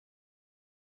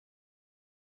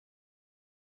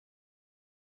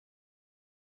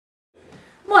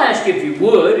to ask you if you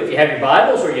would, if you have your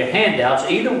Bibles or your handouts,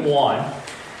 either one,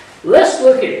 let's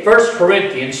look at 1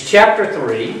 Corinthians chapter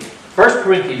 3. 1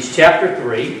 Corinthians chapter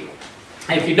 3.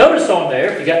 And if you notice on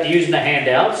there, if you got to using the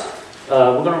handouts,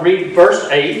 we're going to read verse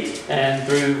 8 and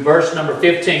through verse number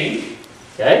 15.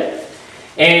 Okay?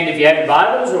 And if you have your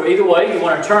Bibles, or either way, you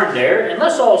want to turn there. And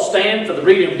let's all stand for the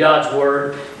reading of God's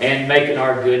Word and making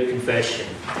our good confession.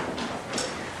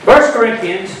 1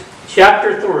 Corinthians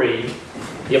chapter 3.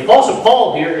 The Apostle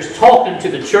Paul here is talking to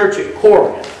the church at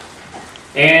Corinth.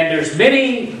 And there's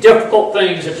many difficult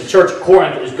things that the church at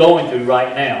Corinth is going through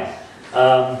right now.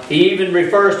 He even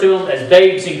refers to them as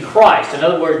babes in Christ. In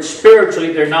other words,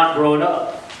 spiritually, they're not growing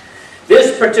up.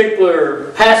 This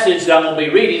particular passage that I'm going to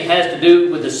be reading has to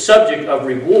do with the subject of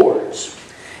rewards.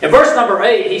 In verse number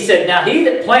 8, he said, "Now he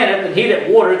that planteth and he that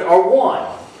watereth are one,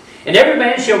 and every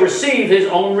man shall receive his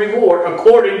own reward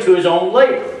according to his own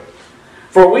labor.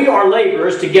 For we are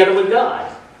laborers together with God.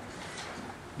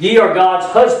 Ye are God's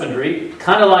husbandry,"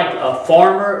 kind of like a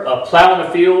farmer plowing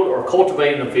a field or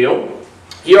cultivating a field.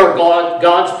 "Ye are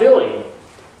God's building.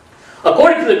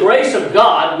 According to the grace of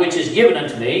God which is given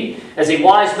unto me, as a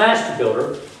wise master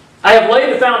builder, I have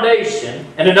laid the foundation,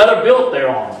 and another built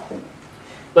thereon.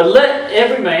 But let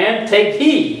every man take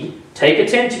heed," pay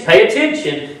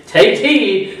attention, "take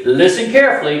heed, listen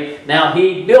carefully, now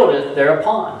he buildeth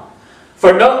thereupon.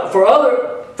 For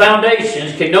other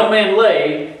foundations can no man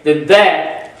lay than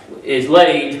that is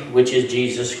laid, which is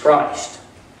Jesus Christ."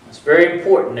 It's very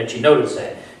important that you notice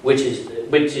that.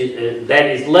 That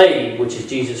is laid, which is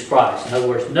Jesus Christ. In other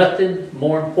words, nothing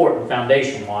more important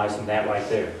foundation-wise than that right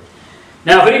there.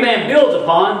 "Now, if any man builds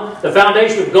upon the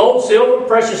foundation of gold, silver,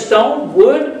 precious stone,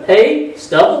 wood, hay,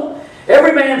 stubble,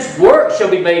 every man's work shall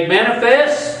be made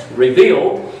manifest,"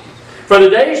 revealed. "For the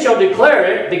day shall declare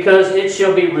it, because it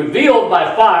shall be revealed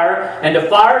by fire, and the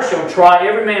fire shall try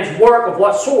every man's work of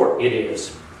what sort it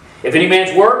is. If any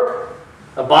man's work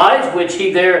abides, which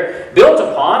he there built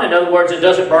upon," in other words, it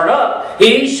doesn't burn up,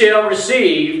 "he shall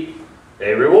receive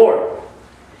a reward.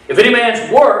 If any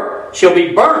man's work shall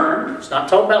be burned," it's not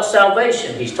talking about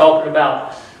salvation, he's talking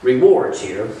about rewards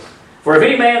here. "For if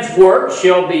any man's work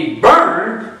shall be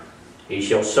burned, he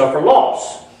shall suffer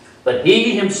loss. But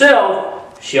he himself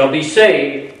shall be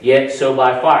saved, yet so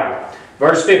by fire."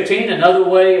 Verse 15, another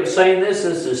way of saying this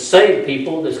is to save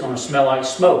people that's going to smell like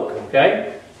smoke. Okay?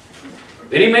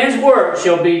 "If any man's work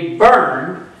shall be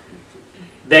burned,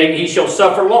 then he shall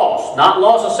suffer loss." Not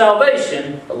loss of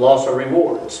salvation, but loss of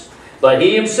rewards. "But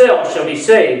he himself shall be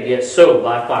saved, yet so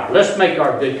by fire." Let's make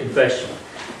our good confession.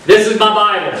 This is my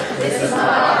Bible. This is my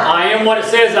Bible. I am what it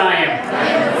says I am.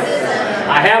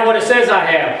 I have what it says I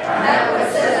have.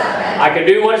 I can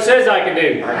do what it says I can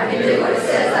do.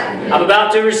 I'm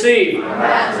about to receive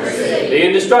the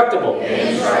indestructible,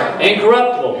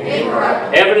 incorruptible,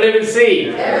 ever-living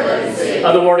seed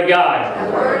of the Word of God.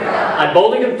 I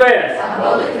boldly confess.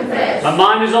 My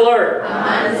mind is alert.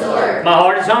 My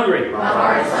heart is hungry.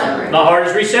 My heart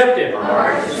is receptive.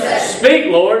 Speak,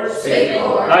 Lord.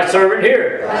 Thy servant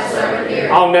here.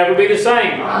 I'll never be the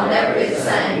same.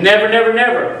 Never, never,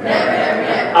 never.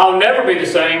 I'll never be the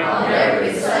same.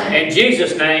 In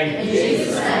Jesus' name.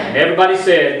 Everybody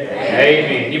said,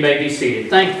 Amen. You may be seated.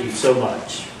 Thank you so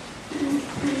much.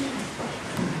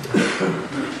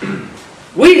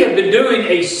 We have been doing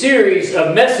a series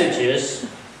of messages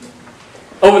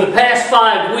over the past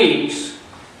 5 weeks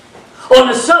on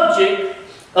the subject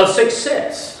of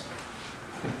success.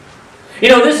 You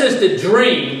know, this is the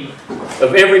dream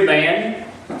of every man,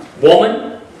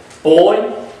 woman,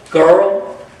 boy,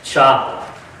 girl, child.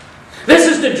 This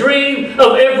is the dream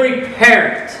of every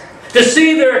parent, to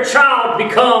see their child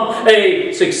become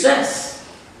a success.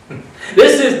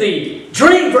 This is the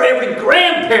dream for every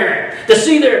grandparent, to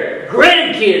see their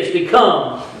grandkids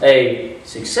become a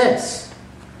success.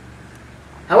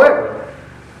 However,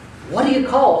 what do you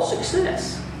call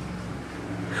success?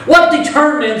 What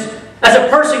determines, as a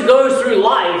person goes through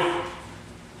life,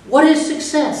 what is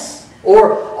success?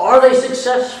 Or are they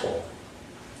successful?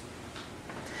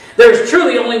 There's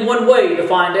truly only one way to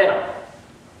find out.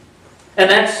 And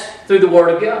that's through the Word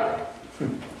of God.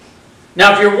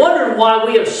 Now, if you're wondering why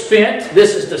we have spent,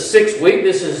 this is the 6th week,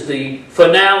 this is the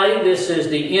finale, this is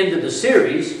the end of the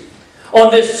series,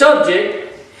 on this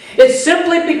subject, it's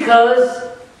simply because,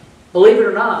 believe it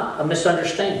or not, a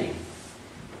misunderstanding.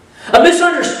 A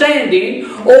misunderstanding,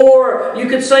 or you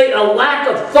could say a lack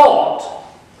of thought,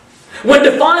 when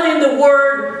defining the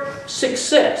word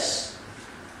success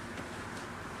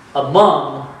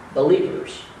among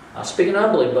believers. Not speaking of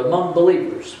unbelievers, but among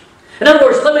believers. In other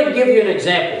words, let me give you an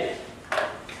example.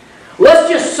 Let's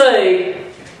just say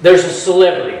there's a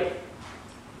celebrity.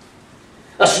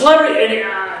 A celebrity,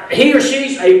 and he or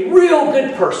she's a real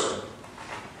good person.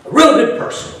 A real good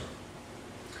person.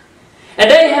 And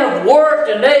they have worked,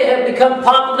 and they have become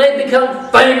popular, they've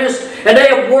become famous, and they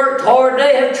have worked hard,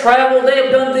 they have traveled, they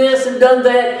have done this and done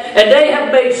that, and they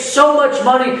have made so much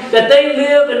money that they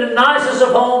live in the nicest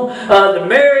of homes, they're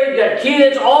married, got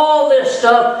kids, all this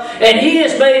stuff, and he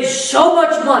has made so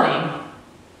much money,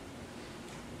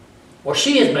 or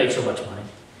she has made so much money,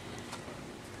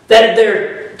 that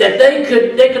they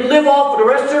could live off for the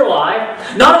rest of their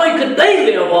life. Not only could they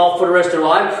live off for the rest of their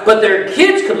life, but their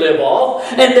kids could live off,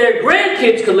 and their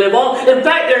grandkids could live off. In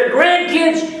fact, their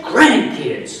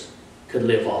grandkids could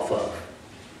live off of.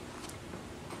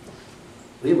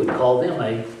 We would call them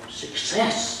a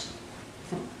success.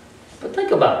 But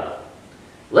think about it.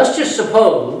 Let's just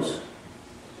suppose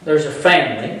there's a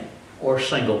family, or a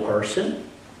single person,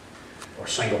 or a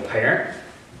single parent,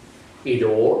 either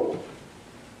or.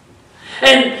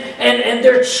 And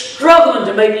they're struggling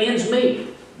to make ends meet.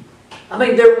 I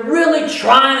mean, they're really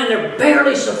trying and they're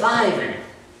barely surviving.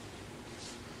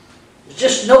 There's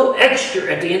just no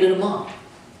extra at the end of the month.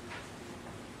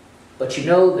 But you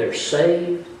know they're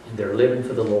saved and they're living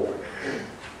for the Lord.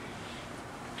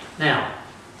 Now,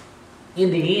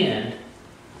 in the end,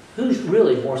 who's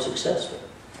really more successful?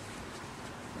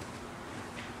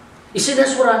 You see,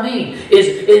 that's what I mean,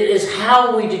 is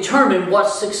how we determine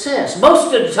what's success.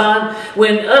 Most of the time,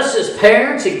 when us as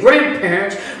parents and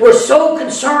grandparents, we're so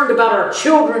concerned about our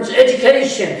children's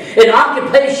education and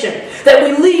occupation that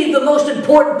we leave the most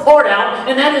important part out,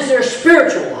 and that is their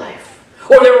spiritual life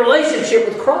or their relationship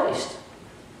with Christ.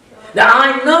 Now,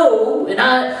 I know, and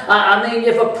I mean,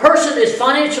 if a person is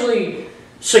financially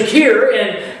secure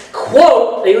and,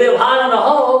 quote, they live high on a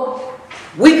hog,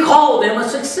 we call them a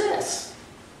success.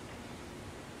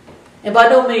 And by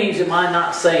no means am I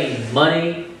not saying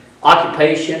money,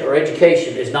 occupation, or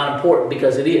education is not important,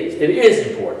 because it is. It is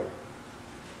important.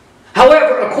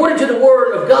 However, according to the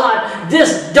Word of God,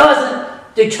 this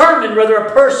doesn't determine whether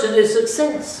a person is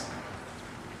success.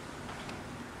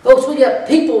 Folks, we got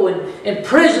people in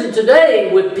prison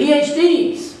today with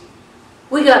PhDs.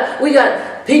 We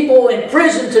got people in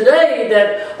prison today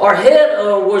that are head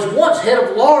or was once head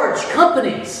of large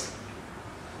companies.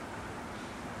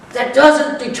 That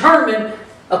doesn't determine,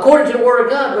 according to the Word of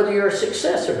God, whether you're a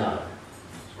success or not.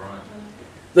 That's right.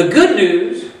 The good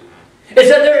news is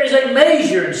that there is a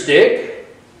measuring stick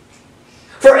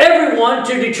for everyone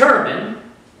to determine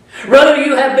whether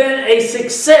you have been a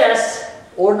success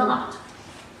or not.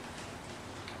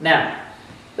 Now,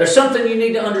 there's something you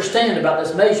need to understand about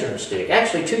this measuring stick.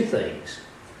 Actually, two things.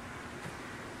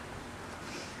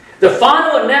 The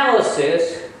final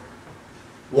analysis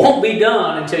won't be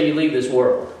done until you leave this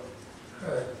world.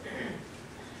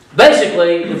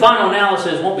 Basically, the final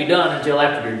analysis won't be done until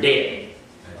after you're dead.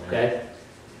 Okay?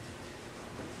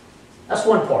 That's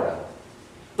one part of it.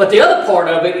 But the other part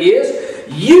of it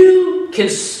is you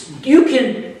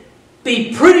can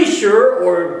be pretty sure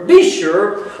or be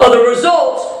sure of the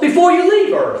results before you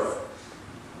leave Earth.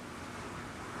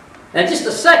 Now, in just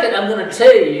a second, I'm going to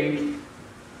tell you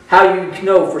how you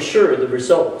know for sure the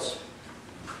results.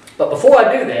 But before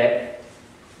I do that,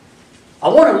 I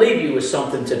want to leave you with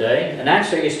something today, and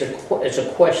actually it's a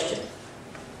question.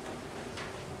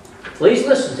 Please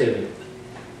listen to me,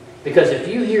 because if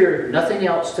you hear nothing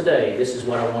else today, this is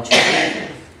what I want you to hear.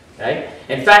 Okay?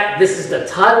 In fact, this is the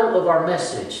title of our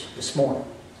message this morning.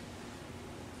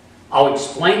 I'll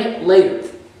explain it later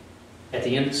at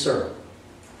the end of the sermon.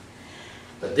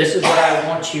 But this is what I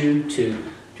want you to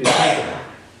think about.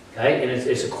 Okay? And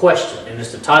it's a question, and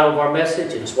it's the title of our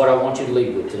message, and it's what I want you to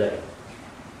leave with today.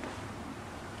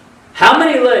 How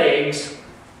many legs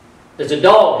does a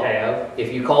dog have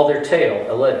if you call their tail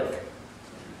a leg?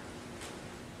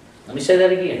 Let me say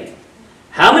that again.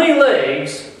 How many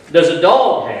legs does a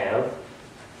dog have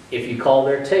if you call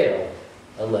their tail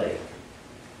a leg?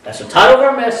 That's the title of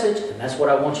our message, and that's what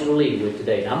I want you to leave with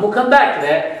today. Now, I'm going to come back to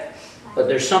that, but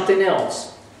there's something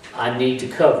else I need to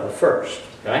cover first.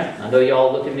 Okay? I know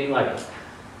y'all look at me like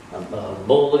a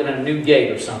bull looking at a new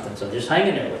gate or something, so just hang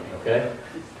in there with me, okay?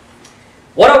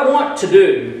 What I want to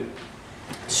do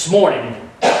this morning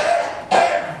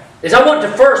is I want to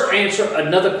first answer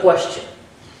another question.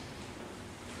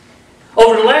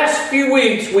 Over the last few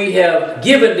weeks, we have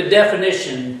given the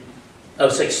definition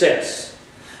of success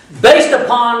based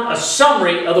upon a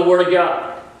summary of the Word of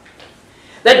God.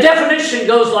 That definition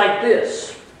goes like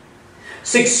this.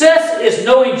 Success is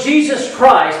knowing Jesus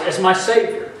Christ as my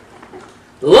Savior,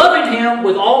 loving Him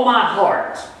with all my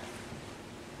heart,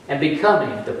 and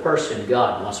becoming the person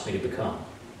God wants me to become.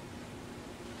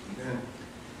 Amen.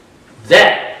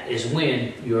 That is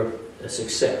when you're a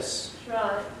success.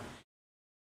 Right.